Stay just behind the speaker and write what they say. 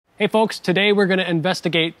Hey folks, today we're going to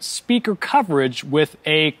investigate speaker coverage with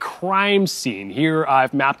a crime scene. Here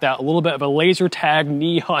I've mapped out a little bit of a laser tag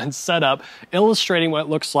neon setup illustrating what it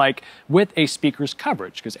looks like with a speaker's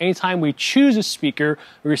coverage. Because anytime we choose a speaker,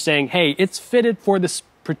 we're saying, hey, it's fitted for this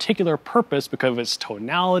particular purpose because of its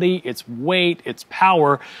tonality, its weight, its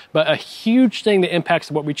power, but a huge thing that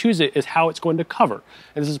impacts what we choose it is how it's going to cover.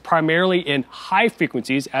 And this is primarily in high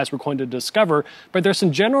frequencies, as we're going to discover, but there's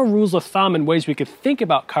some general rules of thumb and ways we could think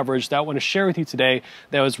about coverage that I want to share with you today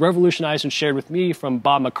that was revolutionized and shared with me from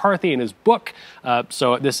Bob McCarthy in his book.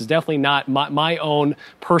 So this is definitely not my own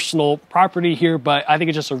personal property here, but I think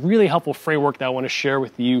it's just a really helpful framework that I want to share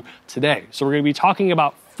with you today. So we're going to be talking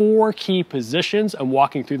about 4 key positions and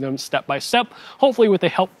walking through them step by step, hopefully with a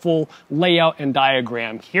helpful layout and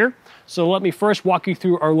diagram here. So let me first walk you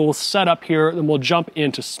through our little setup here, then we'll jump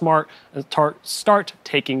into Smaart and start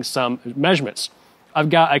taking some measurements. I've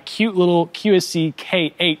got a cute little QSC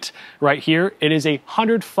K8 right here. It is a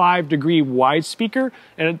 105-degree wide speaker,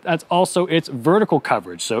 and that's also its vertical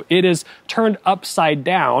coverage. So it is turned upside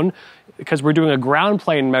down because we're doing a ground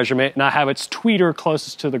plane measurement, and I have its tweeter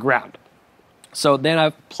closest to the ground. So then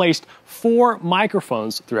I've placed 4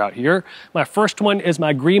 microphones throughout here. My first one is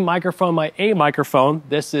my green microphone, my A microphone.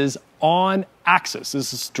 This is on axis.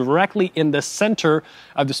 This is directly in the center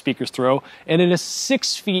of the speaker's throw, and it is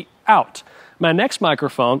 6 feet out. My next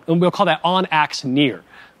microphone, and we'll call that on ax near.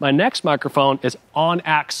 My next microphone is on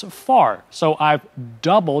ax far. So I've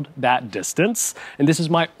doubled that distance, and this is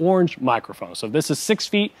my orange microphone. So this is 6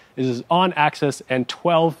 feet, this is on axis, and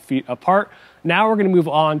 12 feet apart. Now we're going to move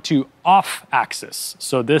on to off axis.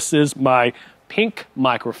 So this is my pink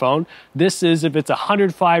microphone. This is, if it's a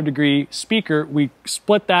 105-degree speaker, we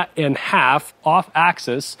split that in half off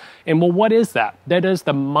axis. And well, what is that? That is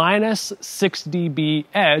the minus 6 dB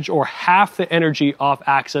edge, or half the energy off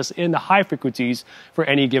axis in the high frequencies for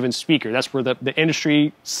any given speaker. That's where the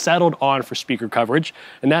industry settled on for speaker coverage.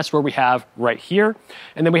 And that's where we have right here.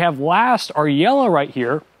 And then we have last, our yellow right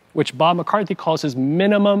here, which Bob McCarthy calls his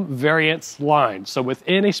minimum variance line. So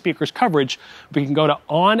within a speaker's coverage, we can go to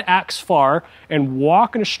on ax far and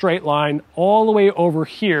walk in a straight line all the way over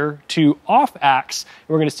here to off ax, and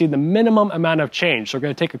we're gonna see the minimum amount of change. So we're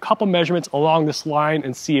gonna take a couple measurements along this line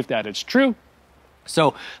and see if that is true.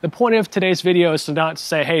 So the point of today's video is to not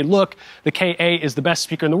say, hey, look, the K8 is the best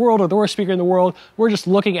speaker in the world or the worst speaker in the world. We're just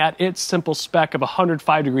looking at its simple spec of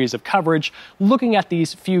 105 degrees of coverage, looking at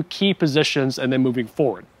these few key positions and then moving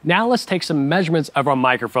forward. Now let's take some measurements of our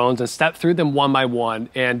microphones and step through them one by one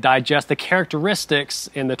and digest the characteristics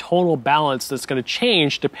and the total balance that's going to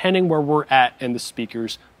change depending where we're at in the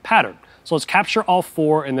speaker's pattern. So let's capture all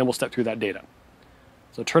 4 and then we'll step through that data.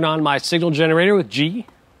 So turn on my signal generator with G.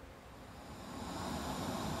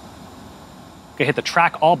 Hit the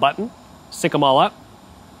track all button, sync them all up.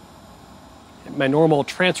 In my normal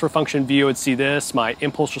transfer function view would see this, my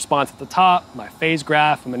impulse response at the top, my phase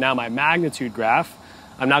graph, and now my magnitude graph.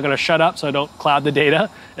 I'm not going to shut up so I don't cloud the data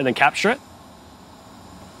and then capture it.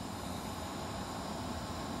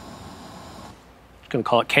 Just going to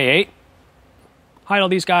call it K8. Hide all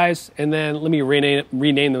these guys, and then let me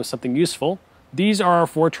rename them something useful. These are our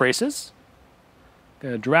 4 traces. I'm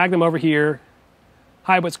going to drag them over here,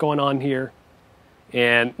 hide what's going on here.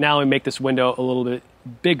 And now we make this window a little bit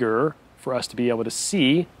bigger for us to be able to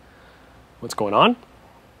see what's going on.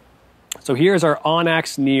 So here's our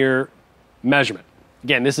on-ax near measurement.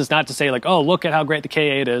 Again, this is not to say like, oh, look at how great the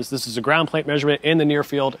K8 is. This is a ground plate measurement in the near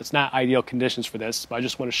field. It's not ideal conditions for this, but I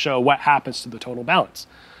just want to show what happens to the total balance.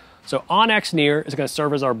 So on-ax near is going to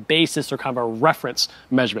serve as our basis or kind of our reference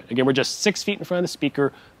measurement. Again, we're just 6 feet in front of the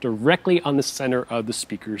speaker, directly on the center of the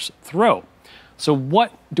speaker's throw. So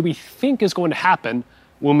what do we think is going to happen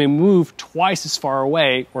when we move twice as far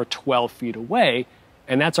away or 12 feet away?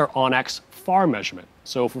 And that's our on-ax far measurement.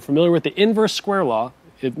 So if we're familiar with the inverse square law,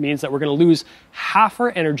 it means that we're going to lose half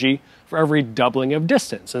our energy for every doubling of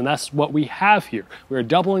distance. And that's what we have here. We're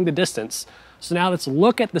doubling the distance. So now let's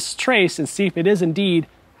look at this trace and see if it is indeed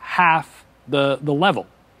half the level.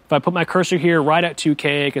 If I put my cursor here right at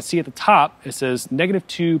 2K, I can see at the top it says negative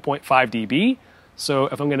 2.5 dB. So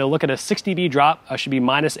if I'm going to look at a 6 dB drop, I should be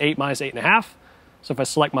minus 8.5. So if I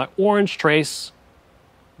select my orange trace,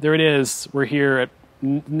 there it is. We're here at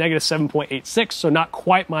negative 7.86, so not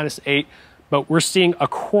quite minus 8, but we're seeing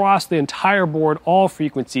across the entire board, all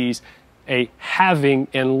frequencies, a halving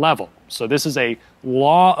in level. So this is a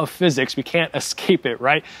law of physics. We can't escape it,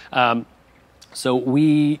 right? So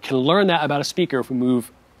we can learn that about a speaker. If we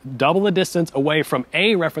move double the distance away from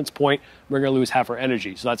a reference point, we're going to lose half our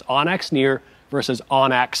energy. So that's on-ax near versus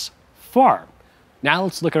on-ax far. Now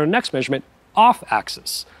let's look at our next measurement,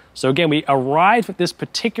 off-axis. So again, we arrived at this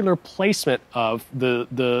particular placement of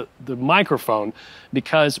the microphone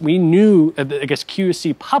because we knew, I guess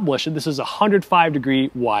QSC published that this is a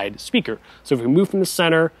 105-degree wide speaker. So if we move from the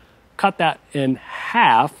center, cut that in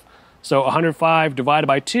half, so 105 divided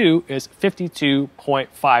by 2 is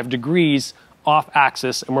 52.5 degrees off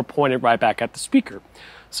axis, and we're pointed right back at the speaker.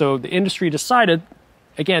 So the industry decided,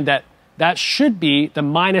 again, that should be the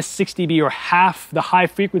minus 60 dB, or half the high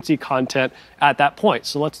frequency content at that point.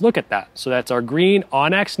 So let's look at that. So that's our green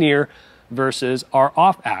on-ax near versus our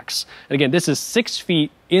off-ax. And again, this is 6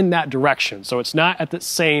 feet in that direction. So it's not at the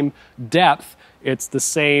same depth. It's the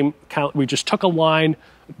same count. We just took a line,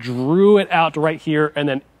 drew it out to right here, and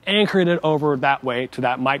then anchored it over that way to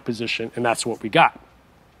that mic position, and that's what we got.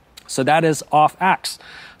 So that is off-ax.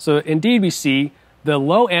 So indeed we see the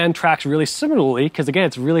low end tracks really similarly, because again,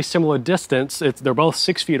 it's really similar distance. They're both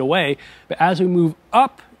 6 feet away. But as we move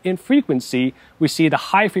up in frequency, we see the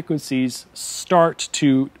high frequencies start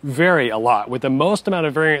to vary a lot, with the most amount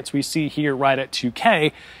of variance we see here right at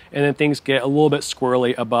 2K, and then things get a little bit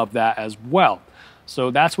squirrely above that as well. So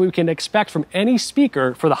that's what we can expect from any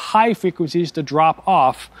speaker, for the high frequencies to drop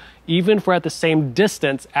off, even if we're at the same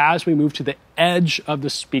distance as we move to the edge of the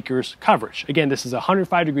speaker's coverage. Again, this is a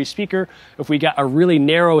 105-degree speaker. If we got a really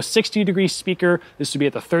narrow 60-degree speaker, this would be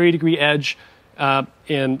at the 30-degree edge,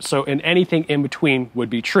 and anything in between would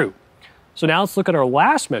be true. So now let's look at our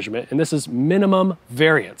last measurement, and this is minimum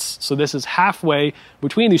variance. So this is halfway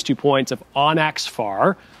between these 2 points of on-ax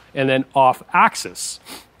far and then off-axis.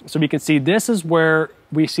 So we can see this is where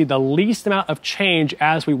we see the least amount of change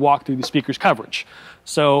as we walk through the speaker's coverage.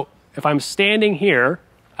 So if I'm standing here,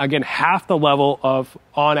 again, half the level of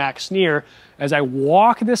on-ax near, as I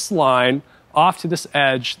walk this line off to this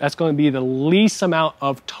edge, that's going to be the least amount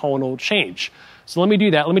of tonal change. So let me do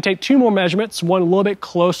that. Let me take 2 more measurements, one a little bit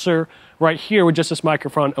closer right here with just this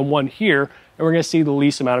microphone, and one here, and we're going to see the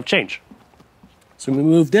least amount of change. So we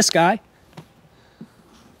move this guy.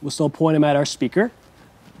 We'll still point him at our speaker.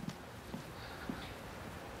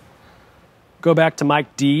 Go back to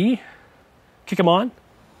mic D, kick him on,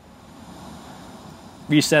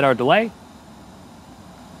 reset our delay.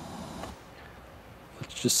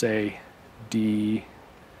 Let's just say D,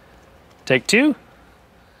 take 2.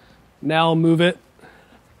 Now I'll move it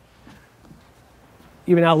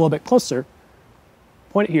even out a little bit closer,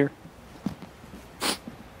 point it here.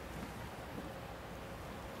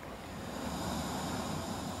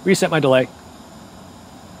 Reset my delay.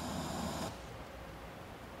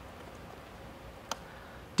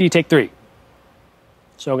 D, take 3.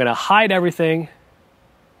 So I'm going to hide everything,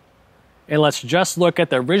 and let's just look at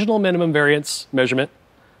the original minimum variance measurement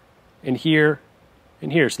in here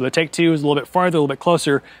and here. So the take 2 is a little bit farther, a little bit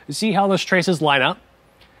closer. You see how those traces line up?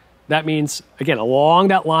 That means, again, along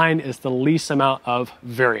that line is the least amount of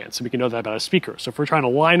variance. And we can know that about a speaker. So if we're trying to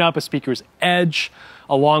line up a speaker's edge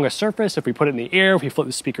along a surface, if we put it in the air, if we flip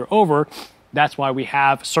the speaker over, that's why we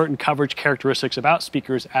have certain coverage characteristics about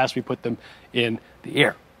speakers as we put them in the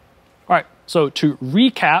air. All right, so to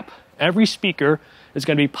recap, every speaker is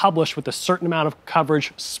going to be published with a certain amount of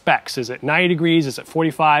coverage specs. Is it 90 degrees? Is it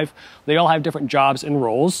 45? They all have different jobs and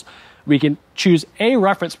roles. We can choose a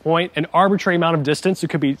reference point, an arbitrary amount of distance. It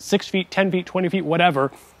could be 6 feet, 10 feet, 20 feet,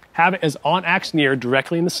 whatever. Have it as on-ax near,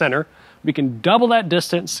 directly in the center. We can double that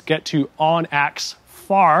distance, get to on-ax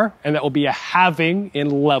far, and that will be a halving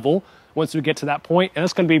in level once we get to that point. And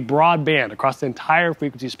that's going to be broadband across the entire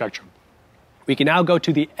frequency spectrum. We can now go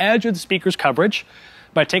to the edge of the speaker's coverage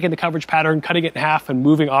by taking the coverage pattern, cutting it in half, and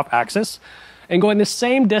moving off axis, and going the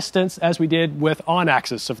same distance as we did with on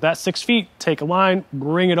axis. So if that's 6 feet, take a line,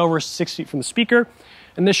 bring it over 6 feet from the speaker,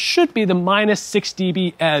 and this should be the minus 6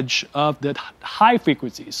 dB edge of the high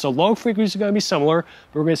frequencies. So low frequencies are going to be similar,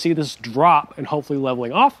 but we're going to see this drop and hopefully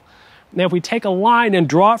leveling off. Now if we take a line and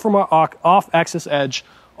draw it from our off-axis edge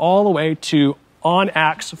all the way to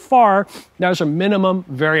on-ax far, there's a minimum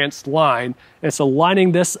variance line. And so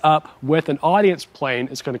lining this up with an audience plane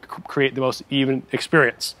is going to create the most even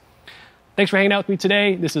experience. Thanks for hanging out with me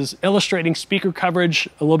today. This is illustrating speaker coverage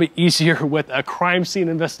a little bit easier with a crime scene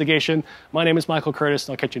investigation. My name is Michael Curtis,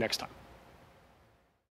 and I'll catch you next time.